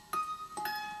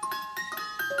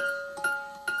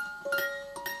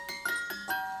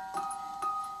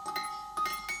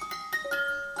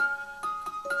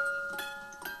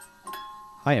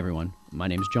Hi, everyone. My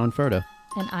name is John Furta.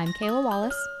 And I'm Kayla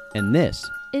Wallace. And this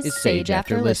is Sage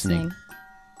After Listening.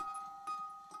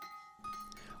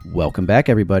 Welcome back,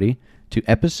 everybody, to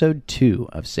episode 2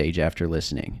 of Sage After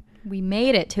Listening. We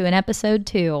made it to an episode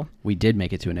 2. We did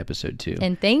make it to an episode 2.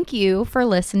 And thank you for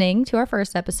listening to our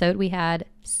first episode. We had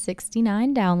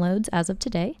 69 downloads as of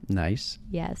today. Nice.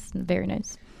 Yes, very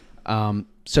nice.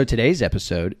 So today's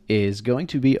episode is going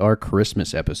to be our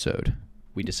Christmas episode.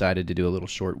 We decided to do a little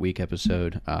short week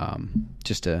episode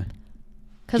just to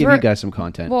give you guys some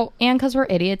content. Well, and because we're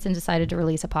idiots and decided to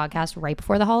release a podcast right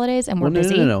before the holidays and we're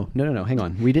busy. No. Hang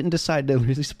on. We didn't decide to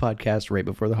release a podcast right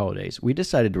before the holidays. We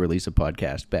decided to release a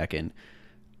podcast back in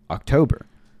October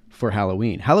for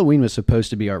Halloween. Halloween was supposed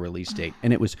to be our release date,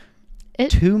 and it was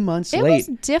 2 months late. It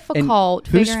was difficult.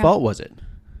 And whose fault was it?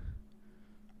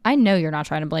 I know you're not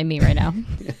trying to blame me right now.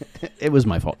 It was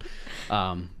my fault.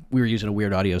 We were using a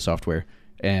weird audio software,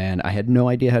 and I had no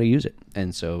idea how to use it.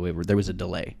 And so there was a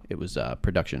delay. It was a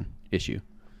production issue.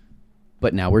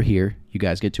 But now we're here. You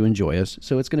guys get to enjoy us.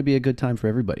 So it's going to be a good time for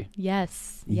everybody.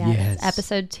 Yes.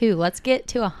 Episode 2. Let's get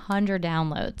to 100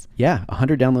 downloads. Yeah,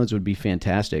 100 downloads would be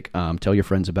fantastic. Tell your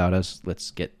friends about us. Let's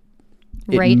get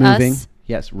it rate moving. Us.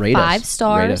 Yes, rate 5 us.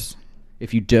 stars. Rate us.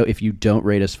 If you don't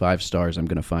rate us 5 stars, I'm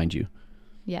going to find you.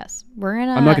 Yes.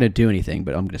 I'm not going to do anything,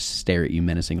 but I'm going to stare at you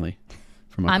menacingly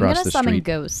from across the street. I'm going to summon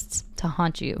ghosts to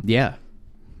haunt you. Yeah.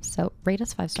 So rate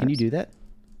us 5 stars. Can you do that?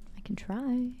 I can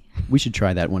try. We should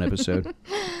try that one episode.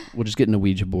 We'll just get in a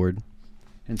Ouija board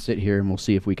and sit here, and we'll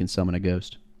see if we can summon a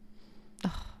ghost.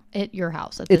 At your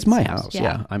house. It's my house.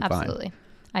 Yeah, I'm fine. Absolutely.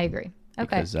 I agree.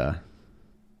 Okay. Because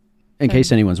in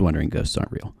case anyone's wondering, ghosts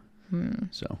aren't real.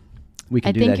 So we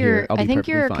can do that here. I think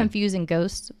you're confusing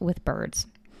ghosts with birds.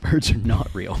 Birds are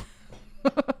not real.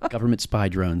 Government spy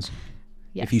drones.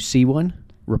 Yes. If you see one,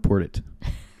 report it.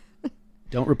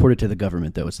 Don't report it to the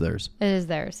government, though. It's theirs. It is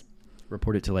theirs.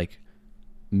 Report it to, like,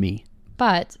 me.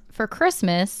 But for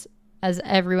Christmas, as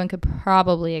everyone could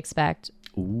probably expect,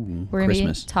 we're going to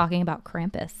be talking about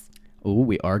Krampus. Ooh,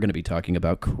 we are going to be talking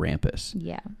about Krampus.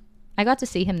 Yeah. I got to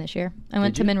see him this year. I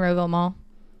went to Monroeville Mall.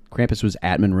 Krampus was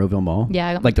at Monroeville Mall?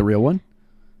 Yeah. Like the real one?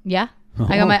 Yeah. Oh.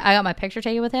 I got my picture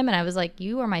taken with him, and I was like,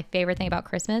 "You are my favorite thing about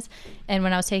Christmas." And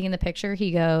when I was taking the picture,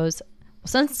 he goes, "Well,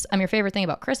 since I'm your favorite thing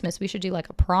about Christmas, we should do like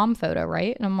a prom photo,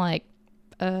 right?" And I'm like,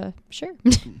 sure."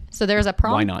 So there's a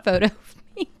prom photo of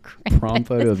me. Prom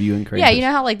photo of you and Krampus. Yeah, you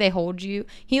know how like they hold you.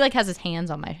 He like has his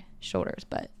hands on my shoulders,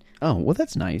 but oh well,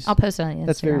 that's nice. I'll post it on Instagram.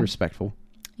 That's very respectful.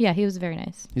 Yeah, he was very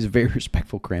nice. He's a very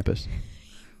respectful Krampus.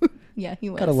 Yeah, he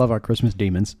was. Gotta love our Christmas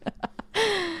demons.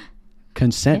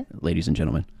 Consent, ladies and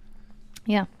gentlemen.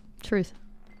 Yeah, truth.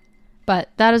 But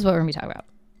that is what we're going to be talking about.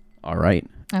 All right.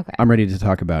 Okay. I'm ready to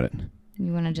talk about it.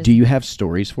 You want to just... Do you have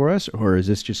stories for us, or is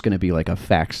this just going to be like a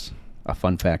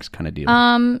fun facts kind of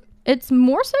deal? It's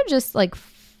more so just like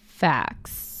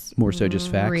facts. More so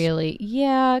just facts? Really.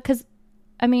 Yeah, because,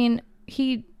 I mean,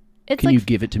 Can you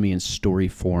give it to me in story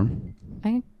form?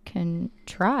 I can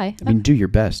try. I mean, do your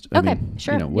best. Okay,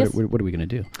 sure. What are we going to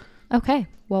do? Okay.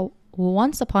 Well,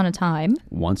 once upon a time,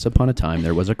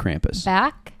 there was a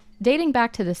Krampus. Dating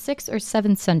back to the 6th or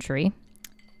 7th century,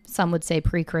 some would say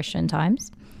pre-Christian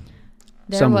times.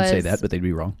 Some would say that, but they'd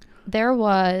be wrong. There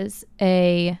was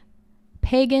a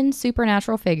pagan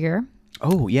supernatural figure.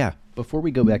 Oh, yeah. Before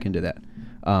we go back into that,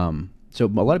 so a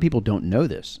lot of people don't know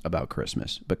this about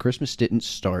Christmas, but Christmas didn't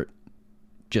start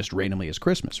just randomly as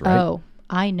Christmas, right? Oh,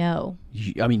 I know.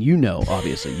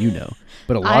 Obviously,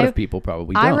 but a lot of people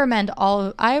probably don't.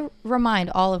 I remind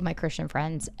all of my Christian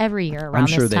friends every year around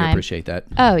this time. I'm sure they appreciate that.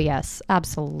 Oh, yes,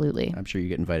 absolutely. I'm sure you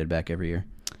get invited back every year.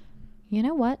 You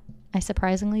know what? I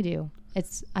surprisingly do.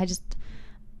 I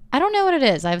don't know what it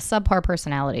is. I have subpar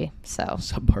personality, so.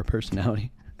 Subpar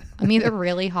personality? I'm either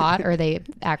really hot or they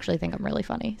actually think I'm really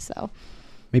funny, so.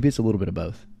 Maybe it's a little bit of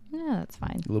both. Yeah, that's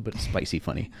fine. A little bit of spicy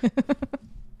funny.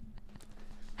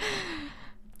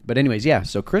 But anyways, yeah,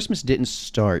 so Christmas didn't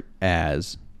start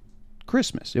as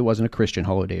Christmas. It wasn't a Christian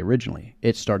holiday originally.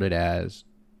 It started as,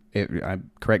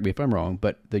 correct me if I'm wrong,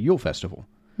 but the Yule Festival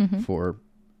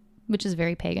which is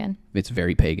very pagan. It's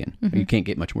very pagan. Mm-hmm. You can't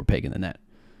get much more pagan than that.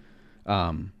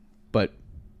 But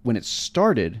when it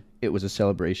started, it was a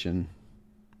celebration,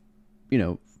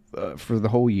 for the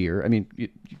whole year. I mean,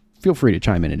 feel free to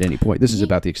chime in at any point. This is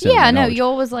about the extent of my knowledge.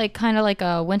 Yule was like kind of like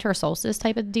a winter solstice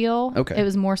type of deal. Okay. It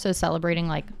was more so celebrating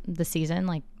like the season,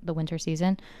 like the winter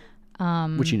season.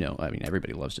 Which,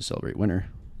 everybody loves to celebrate winter.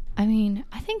 I mean,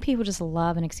 I think people just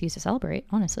love an excuse to celebrate,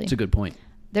 honestly. It's a good point.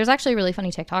 There's actually a really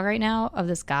funny TikTok right now of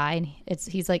this guy, and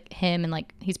he's like him, and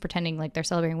like he's pretending like they're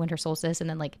celebrating winter solstice, and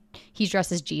then like he's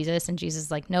dressed as Jesus, and Jesus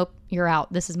is like, nope, you're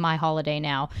out. This is my holiday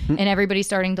now, and everybody's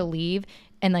starting to leave,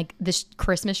 and like this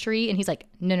Christmas tree, and he's like,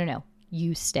 no,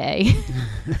 you stay.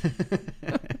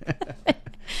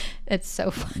 It's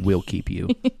so funny. We'll keep you.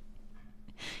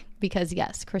 Because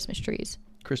yes, Christmas trees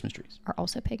are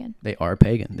also pagan. They are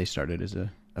pagan. They started as a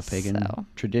pagan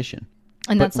tradition.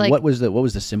 And but that's like, what was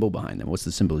the symbol behind them? What's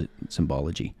the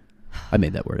symbology? I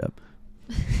made that word up.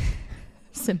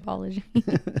 Symbology.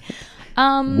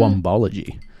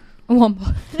 Wombology.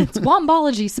 It's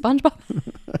wombology, SpongeBob.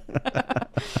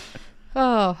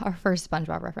 Oh, our first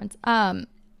SpongeBob reference.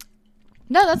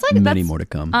 No, that's many more to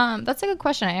come. That's a good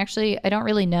question. I don't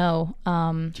really know.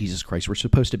 Jesus Christ, we're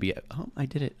supposed to be. I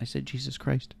did it. I said Jesus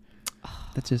Christ.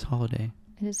 That's his holiday.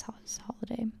 It is his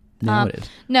holiday. No, it is.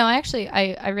 No,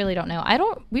 I really don't know.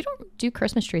 We don't do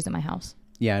Christmas trees in my house.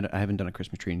 Yeah, I haven't done a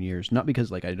Christmas tree in years. Not because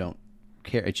like I don't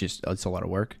care. It's just it's a lot of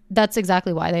work. That's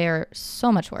exactly why they are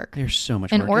so much work. They're so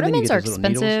much and work. Ornaments and are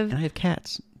expensive. And I have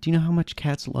cats. Do you know how much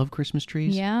cats love Christmas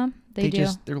trees? Yeah, they do.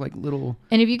 They're like little.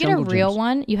 And if you get a real gems.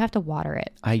 one, you have to water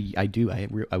it. I do. I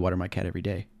water my cat every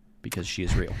day because she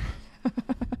is real.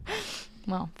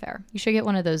 Well, fair. You should get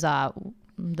one of those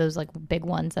like big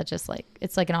ones that just like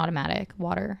it's like an automatic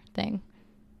water thing.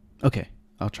 Okay,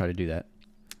 I'll try to do that.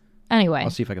 Anyway, I'll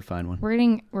see if I can find one. We're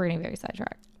getting very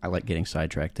sidetracked. I like getting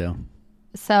sidetracked though.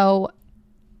 So,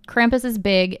 Krampus is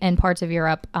big in parts of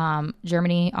Europe,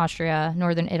 Germany, Austria,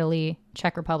 Northern Italy,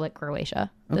 Czech Republic, Croatia,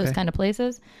 those kind of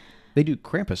places. They do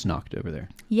Krampusnacht over there.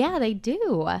 Yeah, they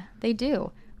do. They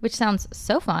do, which sounds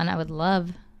so fun. I would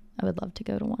love to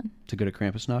go to one. To go to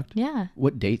Krampusnacht? Yeah.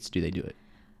 What dates do they do it?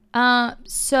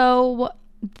 So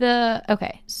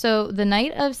the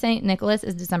night of St. Nicholas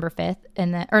is December 5th,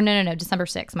 and then, or no, December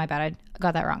 6th. My bad, I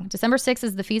got that wrong. December 6th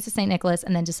is the Feast of St. Nicholas,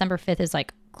 and then December 5th is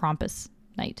like Krampus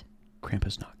night.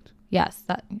 Krampusnacht. Yes, is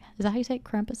that how you say it?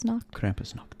 Krampusnacht?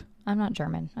 Krampusnacht. I'm not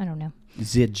German. I don't know.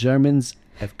 The Germans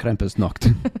have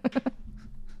Krampusnacht.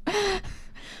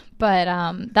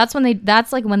 But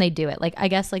that's like when they do it. Like I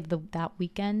guess like that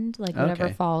weekend, like whatever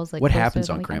falls. Like what happens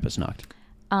on Krampusnacht?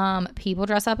 People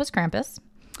dress up as Krampus.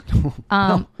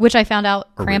 Which I found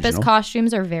out Krampus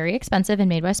costumes are very expensive and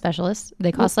made by specialists.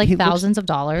 They cost thousands of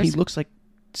dollars. He looks like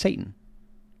Satan.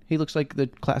 He looks like the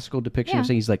classical depiction of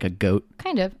saying he's like a goat.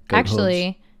 Kind of. Actually,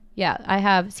 hooves.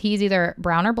 Yeah, he's either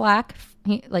brown or black.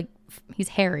 He's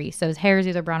hairy, so his hair is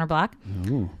either brown or black.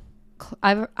 Ooh.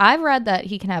 I've read that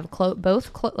he can have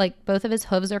both of his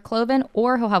hooves are cloven,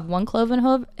 or he'll have one cloven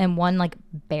hoof and one like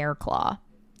bear claw.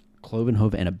 Cloven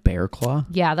hoof and a bear claw?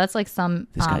 Yeah, that's like some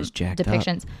this guy's jacked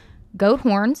depictions. Up. Goat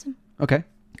horns. Okay.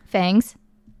 Fangs.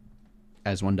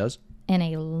 As one does. And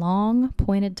a long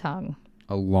pointed tongue.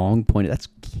 A long pointed. That's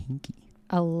kinky.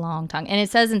 A long tongue. And it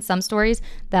says in some stories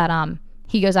that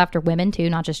he goes after women too,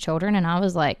 not just children. And I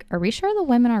was like, are we sure the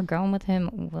women are going with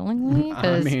him willingly?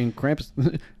 I mean,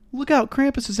 Krampus. Look out,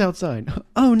 Krampus is outside.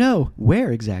 Oh no.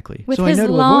 Where exactly? With so I know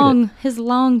to avoid it. His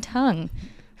long tongue.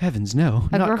 Heavens no,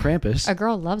 not Krampus. A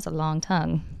girl loves a long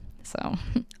tongue. So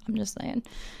I'm just saying.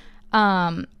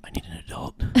 I need an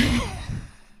adult.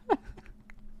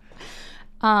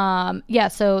 Yeah,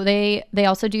 so they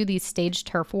also do these staged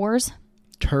turf wars.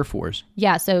 Turf wars?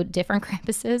 Yeah, so different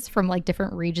Krampuses from like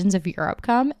different regions of Europe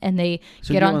come and they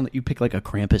you pick like a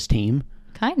Krampus team?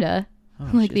 Kinda. Oh,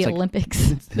 like the Olympics.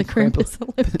 The Krampus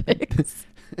Olympics.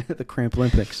 The Kramp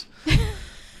Olympics.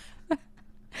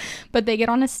 But they get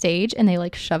on a stage and they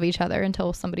like shove each other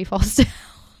until somebody falls down.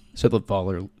 So the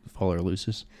faller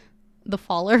loses? The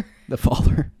faller? The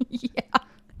faller. Yeah.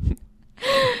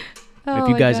 If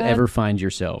you guys ever find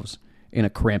yourselves in a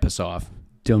Krampus off,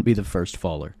 don't be the first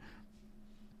faller.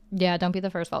 Yeah, don't be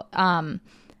the first faller.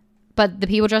 But the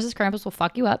people dressed as Krampus will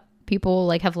fuck you up. People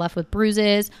like have left with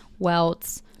bruises,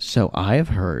 welts. So I have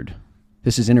heard,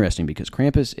 this is interesting because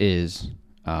Krampus is,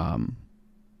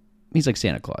 he's like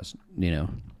Santa Claus, you know.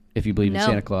 If you believe in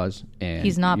Santa Claus and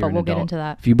he's not, but we'll get into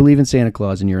that. If you believe in Santa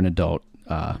Claus and you're an adult,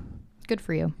 good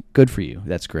for you. Good for you.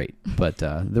 That's great. But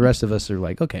the rest of us are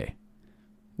like, okay,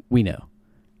 we know.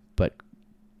 But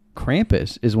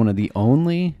Krampus is one of the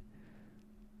only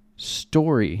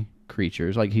story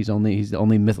creatures, like he's the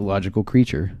only mythological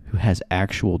creature who has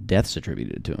actual deaths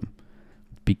attributed to him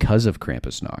because of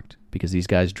Krampusnacht. Because these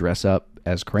guys dress up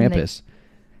as Krampus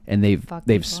and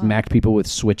they've smacked people with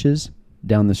switches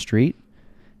down the street.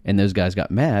 And those guys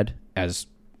got mad, as,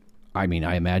 I mean,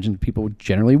 I imagine people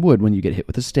generally would when you get hit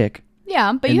with a stick.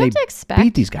 Yeah, but And you have they to expect.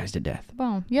 beat these guys to death.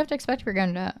 Well, you have to expect if you're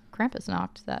going to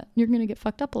Krampusnacht that you're going to get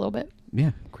fucked up a little bit.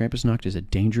 Yeah, Krampusnacht is a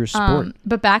dangerous sport.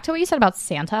 But back to what you said about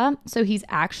Santa. So he's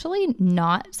actually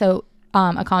not. So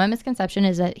a common misconception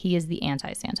is that he is the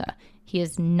anti-Santa. He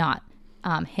is not.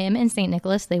 Him and Saint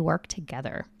Nicholas, they work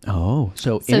together. Oh,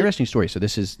 so interesting story. So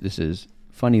this is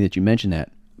funny that you mentioned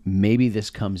that. Maybe this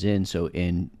comes in. So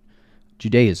in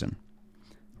Judaism,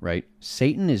 right?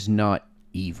 Satan is not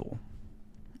evil.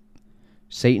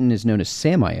 Satan is known as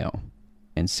Samael,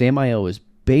 and Samael is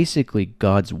basically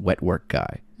God's wet work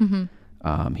guy.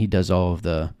 Mm-hmm. He does all of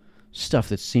the stuff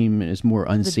that is more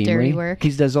unseemly. The dirty work. He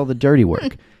does all the dirty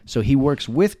work. So he works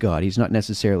with God. He's not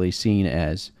necessarily seen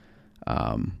as,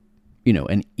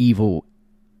 an evil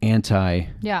anti.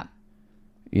 Yeah.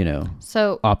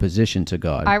 So opposition to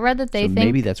God. I read that they think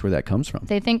maybe that's where that comes from.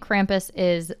 They think Krampus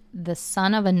is the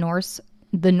son of the Norse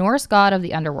god of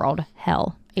the underworld,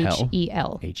 Hel.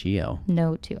 H-E-L. H-E-L.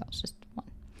 No 2 L's, just 1.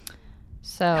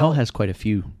 So Hel has quite a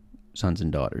few sons and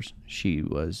daughters. She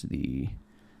was the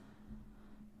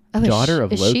daughter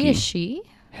of Loki. Is she?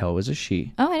 Hel was a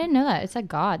she. Oh, I didn't know that. It said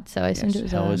God, so I assumed it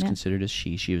was Hel is man. considered a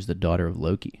she. She was the daughter of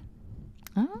Loki.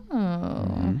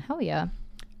 Oh, hell yeah.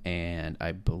 And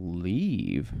I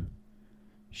believe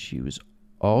she was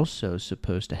also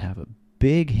supposed to have a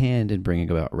big hand in bringing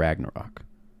about Ragnarok.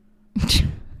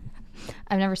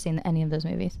 I've never seen any of those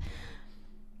movies.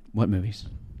 What movies?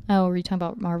 Oh, were you talking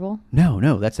about Marvel?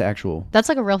 No, that's the actual. That's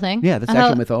like a real thing? Yeah, that's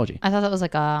actual mythology. I thought that was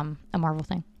like a Marvel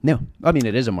thing. No, I mean,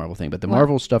 it is a Marvel thing, but the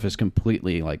Marvel stuff is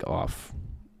completely like off.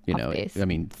 Base. I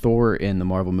mean, Thor in the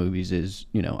Marvel movies is,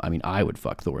 I would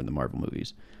fuck Thor in the Marvel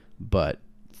movies, but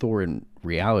Thor in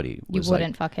reality was you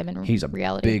wouldn't fuck him in he's a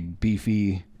reality. big,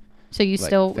 beefy. So you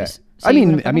still. Fat. So I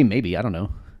mean, maybe I don't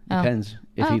know. Oh. Depends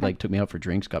if he okay. took me out for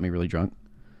drinks, got me really drunk.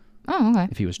 Oh, okay.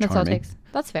 If he was That's charming. all it takes.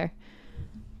 That's fair.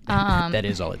 That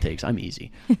is all it takes. I'm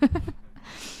easy.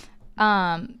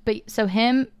 But so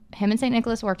him and Saint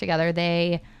Nicholas work together.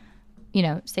 They,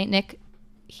 Saint Nick,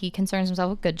 he concerns himself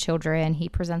with good children. He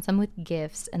presents them with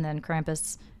gifts, and then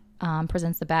Krampus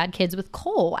presents the bad kids with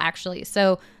coal. Actually,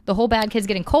 so the whole bad kids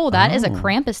getting coal. That is a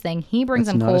Krampus thing. He brings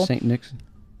them coal. Not a Saint Nicholas.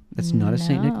 That's not a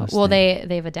Saint Nicholas. Well, thing.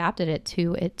 they've adapted it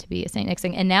to be a Saint Nick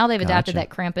thing, and now they've adapted that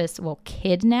Krampus will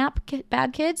kidnap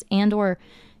bad kids and or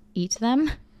eat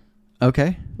them.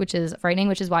 Okay. Which is frightening.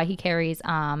 Which is why he carries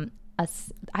it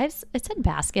said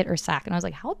basket or sack, and I was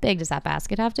like, how big does that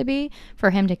basket have to be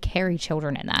for him to carry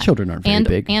children in that? Children aren't very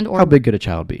big. And or how big could a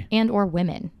child be? And or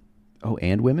women. Oh,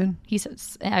 and women? He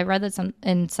says. I read that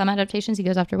in some adaptations he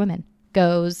goes after women.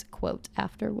 Goes, quote,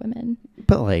 after women.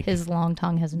 But like his long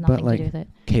tongue has nothing to do with it.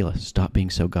 Kayla, stop being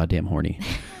so goddamn horny.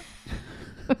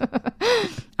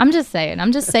 I'm just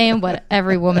saying what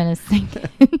every woman is thinking.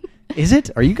 Is it?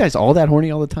 Are you guys all that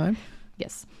horny all the time?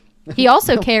 Yes. He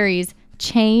also carries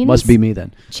chains. Must be me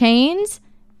then. Chains,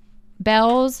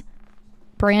 bells,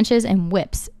 branches, and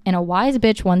whips. And a wise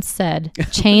bitch once said,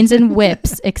 chains and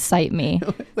whips excite me.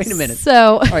 Wait a minute.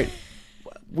 So, all right.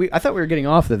 I thought we were getting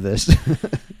off of this.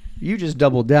 You just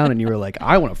doubled down and you were like,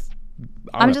 I'm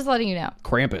just letting you know.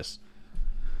 Krampus.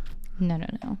 No.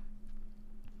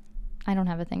 I don't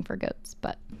have a thing for goats,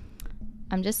 but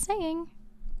I'm just saying,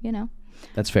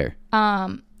 That's fair.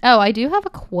 I do have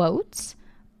a quote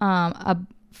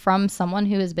from someone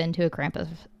who has been to a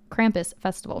Krampus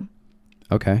festival.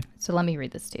 Okay. So let me read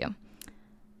this to you.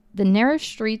 The narrow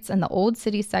streets in the old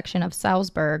city section of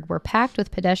Salzburg were packed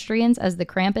with pedestrians as the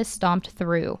Krampus stomped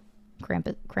through.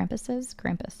 Krampus.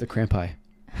 The Krampi.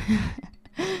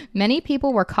 Many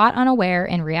people were caught unaware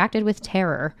and reacted with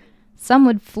terror. Some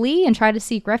would flee and try to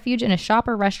seek refuge in a shop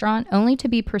or restaurant, only to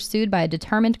be pursued by a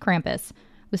determined Krampus.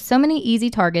 With so many easy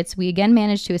targets, we again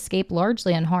managed to escape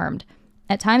largely unharmed.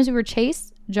 At times we were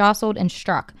chased, jostled, and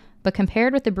struck, but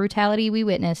compared with the brutality we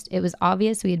witnessed, it was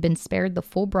obvious we had been spared the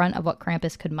full brunt of what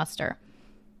Krampus could muster.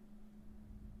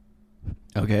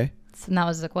 Okay. So that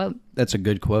was the quote. That's a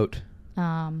good quote.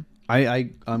 I'm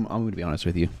going to be honest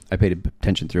with you. I paid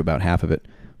attention through about half of it,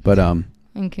 but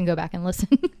and can go back and listen.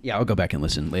 Yeah, I'll go back and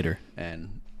listen later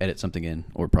and edit something in,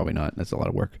 or probably not. That's a lot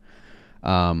of work.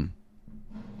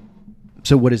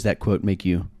 So what does that quote make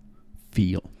you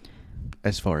feel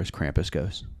as far as Krampus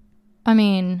goes? I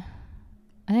mean,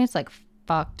 I think it's like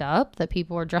fucked up that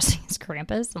people are dressing as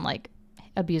Krampus and like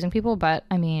abusing people, but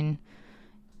I mean,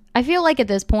 I feel like at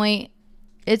this point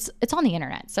it's on the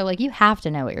internet, so like you have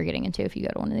to know what you're getting into if you go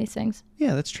to one of these things.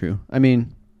 Yeah, that's true. I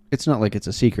mean, it's not like it's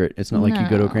a secret. It's not like you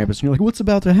go to a Krampus and you're like, what's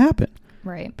about to happen?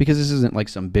 Right. Because this isn't like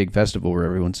some big festival where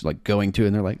everyone's like going to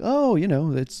and they're like, oh, you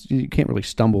can't really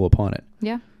stumble upon it.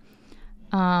 Yeah.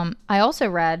 I also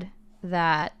read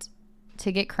that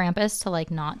to get Krampus to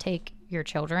like not take your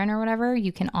children or whatever,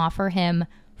 you can offer him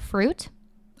fruit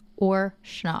or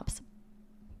schnapps.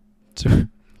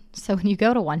 So when you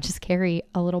go to one, just carry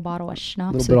a little bottle of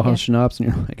schnapps. A little bit of schnapps, and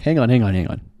you're like, hang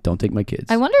on. Don't take my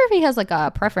kids. I wonder if he has like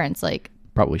a preference, like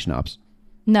probably schnapps.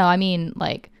 No, I mean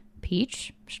like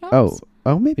peach schnapps.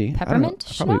 Oh, maybe Peppermint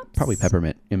schnapps? Probably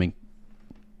peppermint. I mean,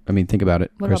 think about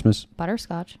it. What Christmas. about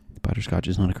butterscotch? Butterscotch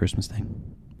is not a Christmas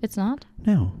thing. It's not?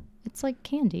 No. It's like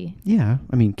candy. Yeah,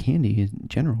 I mean candy in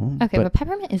general. Okay, but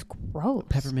peppermint is gross.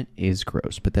 Peppermint is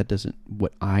gross, but that doesn't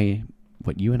what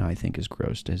you and I think is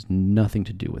gross has nothing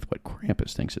to do with what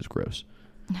Krampus thinks is gross.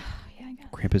 Yeah, I guess.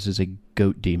 Krampus is a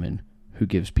goat demon who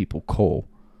gives people coal,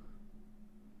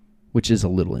 which is a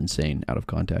little insane out of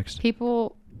context.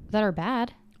 People that are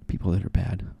bad. People that are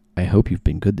bad. I hope you've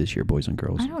been good this year, boys and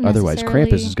girls. I don't Otherwise, necessarily...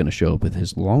 Krampus is going to show up with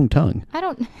his long tongue. I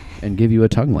don't... and give you a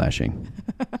tongue lashing.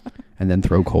 And then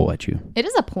throw coal at you. It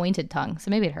is a pointed tongue,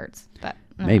 so maybe it hurts. But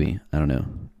maybe. I don't know.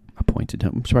 A pointed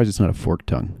tongue. I'm surprised it's not a forked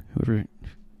tongue. Whoever...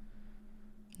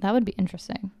 That would be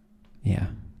interesting. Yeah.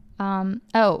 So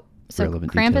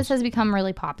Relevant Krampus details. has become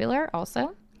really popular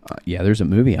also. Yeah, there's a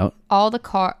movie out. All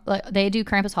the they do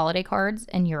Krampus holiday cards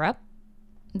in Europe.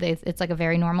 It's like a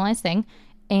very normalized thing.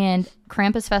 And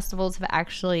Krampus festivals have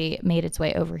actually made its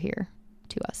way over here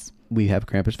to us. We have a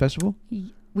Krampus festival?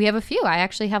 We have a few. I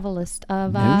actually have a list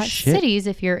of No cities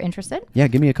if you're interested. Yeah,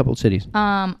 give me a couple of cities.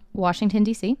 Washington,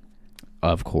 D.C.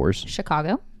 Of course.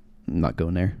 Chicago. I'm not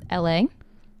going there. L.A.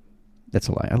 That's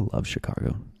a lie. I love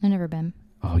Chicago. I've never been.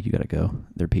 Oh, you got to go.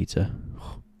 Their pizza.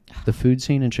 The food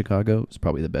scene in Chicago is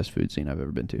probably the best food scene I've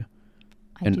ever been to.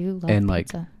 I do love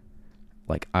pizza.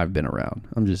 Like I've been around.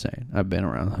 I'm just saying. I've been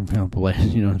around. I've been place.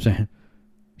 You know what I'm saying?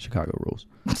 Chicago rules.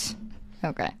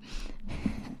 Okay.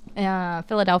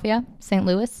 Philadelphia, St.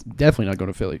 Louis. Definitely not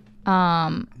going to Philly.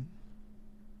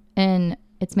 And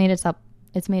it's made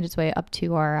its way up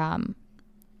to our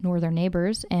northern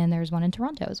neighbors, and there's one in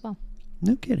Toronto as well.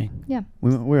 No kidding. Yeah.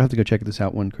 We'll have to go check this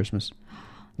out one Christmas.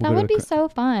 That would be so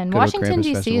fun. Washington,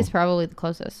 D.C. is probably the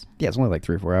closest. Yeah, it's only like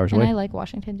 3 or 4 hours away. And I like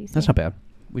Washington, D.C. That's not bad.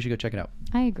 We should go check it out.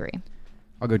 I agree.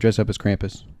 I'll go dress up as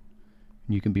Krampus.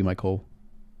 You can be my Cole.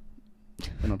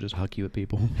 And I'll just huck you at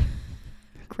people.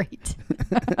 Great.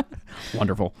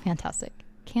 Wonderful. Fantastic.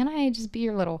 Can I just be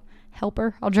your little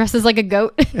helper? I'll dress as like a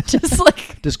goat. Just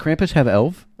like. Does Krampus have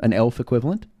an elf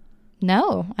equivalent?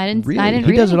 No, I didn't. Really? I didn't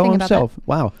He read does it all anything about himself. that.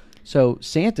 Wow. So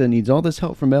Santa needs all this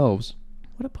help from elves.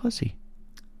 What a pussy.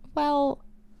 Well,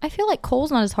 I feel like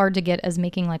Cole's not as hard to get as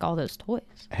making like all those toys.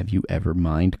 Have you ever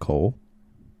mined coal?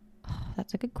 Oh,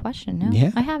 that's a good question. No,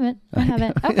 yeah. I haven't.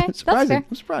 Okay, that's surprising. fair.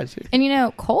 I'm surprised.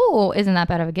 And coal isn't that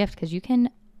bad of a gift because you can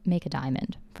make a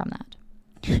diamond from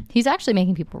that. He's actually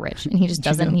making people rich, and he just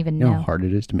doesn't even know. You know how hard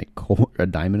it is to make a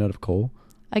diamond out of coal?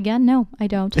 Again, no, I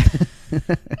don't.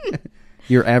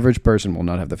 Your average person will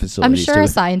not have the facilities. I'm sure a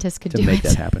scientist could do make it.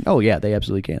 that happen. Oh yeah, they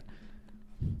absolutely can.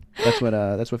 That's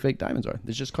what fake diamonds are.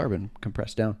 It's just carbon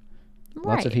compressed down.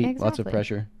 Lots of heat, exactly. lots of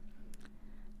pressure.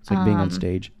 It's like being on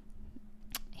stage.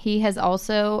 He has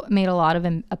also made a lot of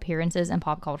appearances in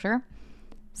pop culture,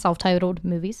 self-titled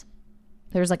movies.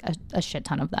 There's like a shit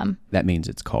ton of them. That means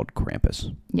it's called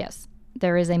Krampus. Yes.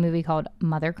 There is a movie called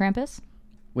Mother Krampus.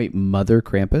 Wait, Mother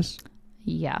Krampus?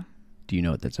 Yeah. Do you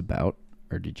know what that's about,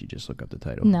 or did you just look up the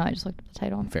title? No, I just looked up the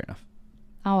title. Fair enough.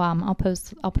 I'll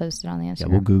post it on the Instagram. Yeah,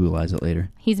 we'll Googleize it later.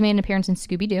 He's made an appearance in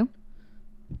Scooby-Doo.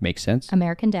 Makes sense.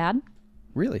 American Dad.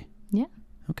 Really? Yeah.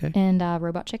 Okay. And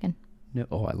Robot Chicken. No.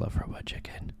 Oh, I love Robot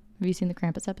Chicken. Have you seen the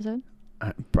Krampus episode?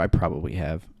 I probably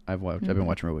have. I've been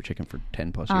watching Robot Chicken for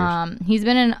 10 plus years. He's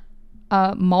been in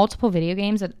multiple video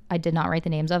games that I did not write the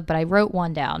names of, but I wrote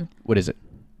one down. What is it?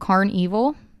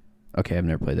 Carnival. Okay, I've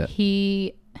never played that.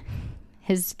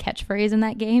 His catchphrase in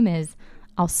that game is,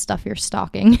 "I'll stuff your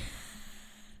stocking."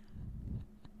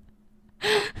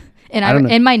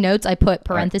 And in my notes, I put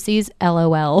parentheses,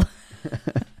 LOL.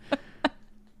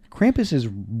 Krampus is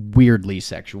weirdly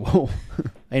sexual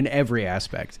in every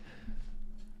aspect.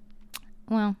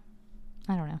 Well,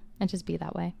 I don't know. I'd just be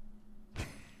that way.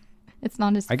 It's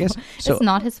not his. I guess so, it's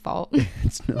not his fault.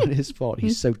 It's not his fault.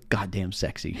 He's so goddamn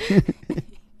sexy.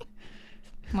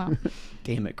 Well,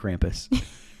 damn it, Krampus!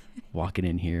 Walking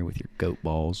in here with your goat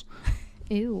balls.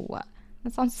 Ew,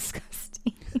 that sounds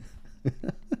disgusting.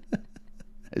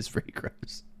 It's pretty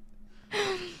gross.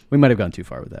 We might have gone too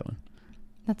far with that one.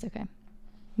 That's okay.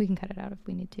 We can cut it out if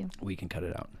we need to. We can cut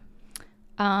it out.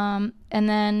 And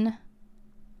then,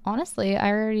 honestly, I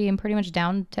already am pretty much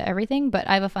down to everything, but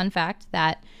I have a fun fact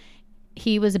that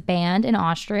he was banned in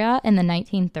Austria in the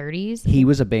 1930s. He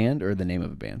was a band or the name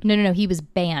of a band? No. He was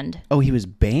banned. Oh, he was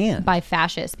banned? By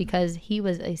fascists because he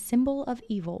was a symbol of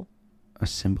evil. A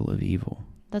symbol of evil.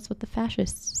 That's what the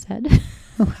fascists said.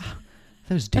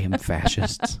 Those damn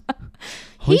fascists.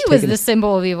 He was the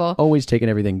symbol of evil. Always taking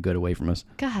everything good away from us.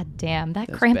 God damn, that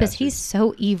Those Krampus, bastards. he's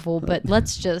so evil, but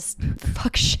let's just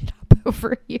fuck shit up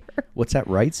over here. What's that,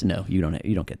 rights? No, you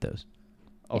don't get those.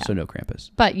 Also, no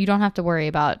Krampus. But you don't have to worry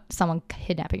about someone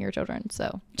kidnapping your children.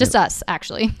 So just us,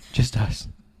 actually. Just us.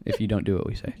 If you don't do what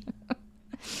we say.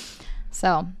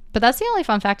 So, but that's the only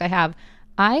fun fact I have.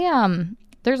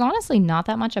 There's honestly not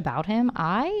that much about him.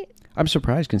 I'm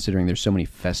surprised considering there's so many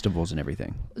festivals and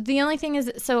everything. The only thing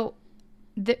is, so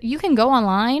you can go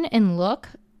online and look.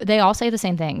 They all say the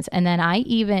same things. And then I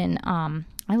even,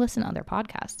 I listen to other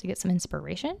podcasts to get some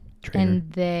inspiration. Traitor.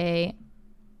 And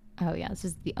this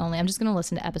is the only, I'm just going to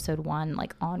listen to episode 1,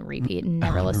 like on repeat and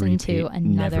never listen to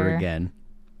another. Never again.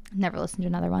 Never listen to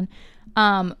another one.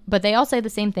 But they all say the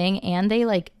same thing. And they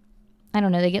like, I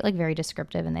don't know, they get like very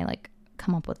descriptive and they like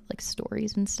come up with like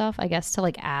stories and stuff, I guess, to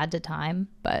like add to time.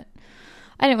 But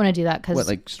I didn't want to do that because What,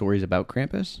 like stories about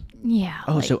Krampus? yeah.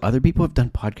 Oh, like, so other people have done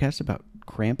podcasts about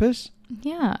Krampus?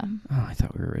 yeah, Oh, I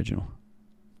thought we were original.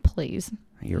 please.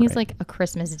 You're He's right. like a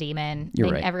Christmas demon. You're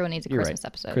Like, right. everyone needs a You're Christmas right.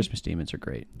 episode. Christmas demons are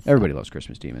great. Everybody loves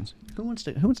Christmas demons. Who wants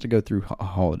to go through a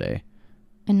holiday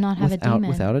And not have a demon.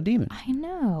 without a demon? I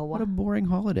know. What a boring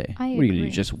holiday. I What are you gonna do?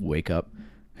 agree. Just wake up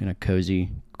in a cozy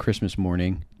Christmas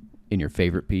morning in your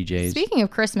favorite PJs? Speaking of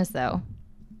Christmas, though,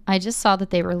 I just saw that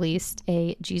they released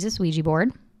a Jesus Ouija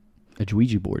board. A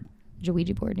Ouija board.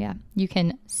 Ouija board, yeah. You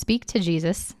can speak to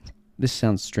Jesus. This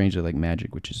sounds strangely like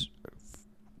magic, which is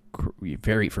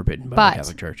very forbidden by But- the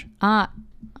Catholic Church.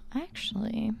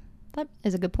 Actually, that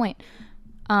is a good point.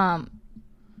 But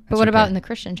That's what about okay. in the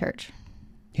Christian church?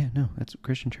 Yeah, no, that's a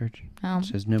Christian church. Oh. It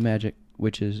says no magic,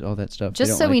 witches, all that stuff. They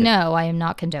Just don't so like we it. know, I am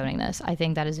not condoning this. I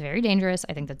think that is very dangerous.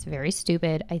 I think that's very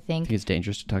stupid. I Think think it's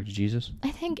dangerous to talk to Jesus?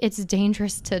 it's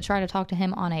dangerous to try to talk to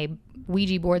him on a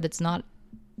Ouija board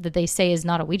that they say is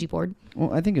not a Ouija board.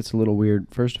 Well, I think it's a little weird,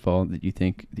 first of all, that you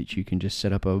think that you can just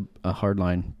set up a hard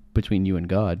line between you and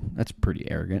God. That's pretty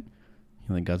arrogant.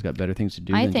 You think God's got better things to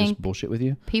do I than think just bullshit with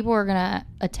you? People are going to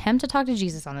attempt to talk to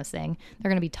Jesus on this thing. They're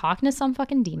going to be talking to some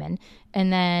fucking demon.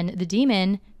 And then the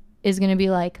demon is going to be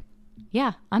like,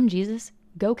 yeah, I'm Jesus.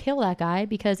 Go kill that guy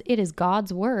because it is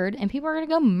God's word. And people are going to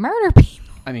go murder people.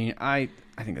 I mean, I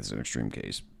think that's an extreme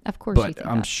case. Of course you But think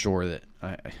I'm that. sure that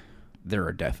there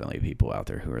are definitely people out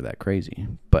there who are that crazy.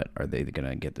 But are they going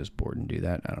to get this board and do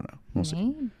that? I don't know. We'll see.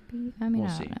 Maybe. I mean, We'll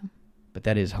I don't see. know. But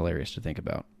that is hilarious to think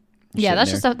about. Yeah,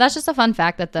 that's just a fun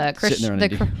fact that the Sitting there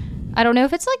Christian, on I don't know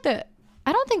if it's like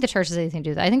I don't think the church has anything to do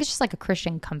with that. I think it's just like a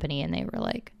Christian company and they were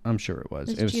like, I'm sure it was.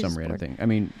 It's It was Jesus some random board. thing. I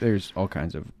mean, there's all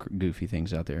kinds of goofy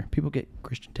things out there. People get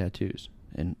Christian tattoos,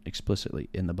 and explicitly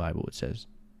in the Bible it says,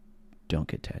 "Don't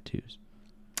get tattoos."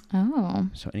 oh,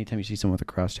 So anytime you see someone with a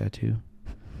cross tattoo,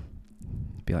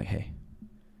 be like, "Hey,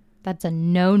 that's a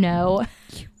no-no.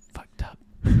 you fucked up."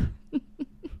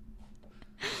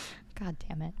 God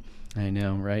damn it. I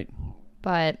know, right?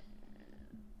 But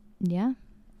yeah.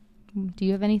 Do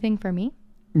you have anything for me?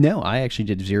 No, I actually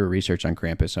did zero research on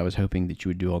Krampus. I was hoping that you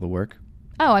would do all the work.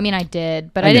 Oh, I mean, I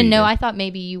did, but I I know didn't you know. did. I thought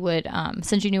maybe you would,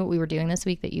 since you knew what we were doing this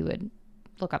week, that you would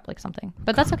look up like something.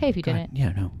 But that's okay if you God, didn't.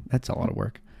 yeah, no, that's a lot of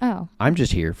work. Oh, I'm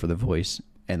just here for the voice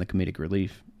and the comedic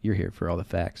relief. You're here for all the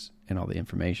facts and all the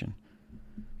information.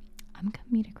 I'm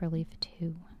comedic relief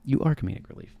too. You are comedic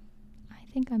relief. I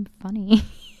think I'm funny.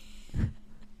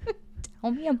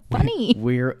 Tell me I'm funny.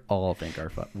 We're all think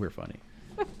we're funny.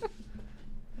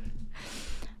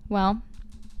 Well,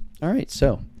 All right,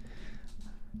 so,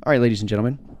 all right, ladies and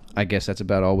gentlemen, I guess that's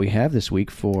about all we have this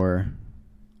week for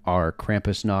our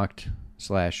Krampusnacht /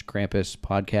 Krampus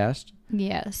podcast.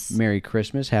 yes. Merry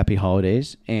Christmas, Happy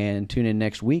Holidays, and tune in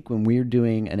next week when we're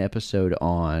doing an episode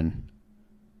on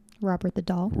Robert the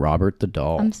Doll. Robert the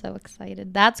Doll. I'm so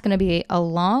excited. That's going to be a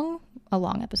long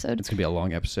episode. It's gonna be a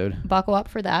long episode. Buckle up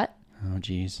for that. Oh,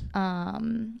 geez.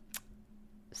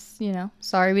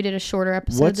 Sorry we did a shorter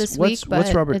episode this week. What's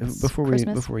but Robert? it's Before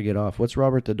Christmas. we get off, what's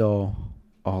Robert the Doll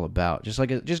all about?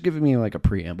 Just giving me like a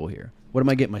preamble here. What am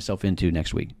I getting myself into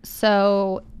next week?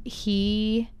 So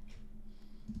I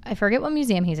forget what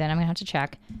museum he's in. I'm gonna have to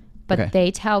check, but Okay.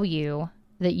 they tell you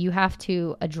that you have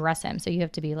to address him. So you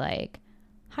have to be like,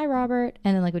 "Hi, Robert,"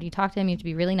 and then like when you talk to him, you have to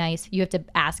be really nice. You have to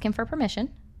ask him for permission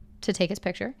to take his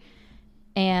picture,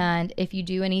 and if you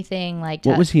do anything like,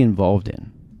 What was he involved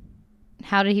in?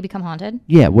 how did he become haunted?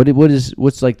 Yeah,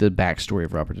 what's like the backstory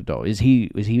of Robert the Doll? Is he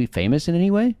famous in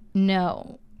any way?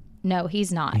 No,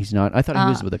 he's not. He's not. I thought he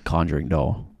was with a Conjuring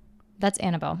doll. That's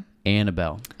Annabelle.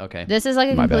 Annabelle. Okay. This is like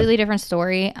a My bad. completely different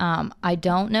story. I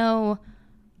don't know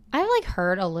I've like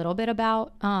heard a little bit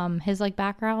about his like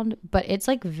background, but it's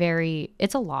like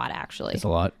it's a lot actually. It's a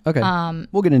lot. Okay.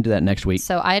 We'll get into that next week.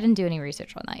 So I didn't do any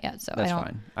research on that yet. So That's I don't.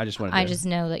 fine. I just wanted. I just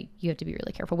know that you have to be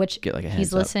really careful. Which get like a he's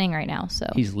heads up. listening right now. So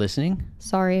He's listening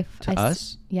sorry if to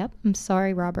us. Yep. I'm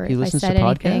sorry, Robert. He if listens I said to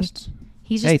anything. podcasts.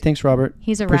 He's just, Hey, thanks, Robert.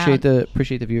 He's around.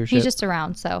 Appreciate the viewership. He's just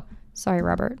around. So sorry,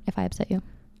 Robert, if I upset you.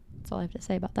 That's all I have to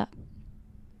say about that.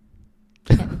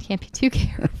 Can't be too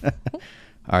careful.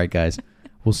 All right, guys.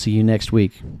 We'll see you next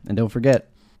week. And don't forget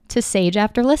to sage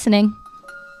after listening.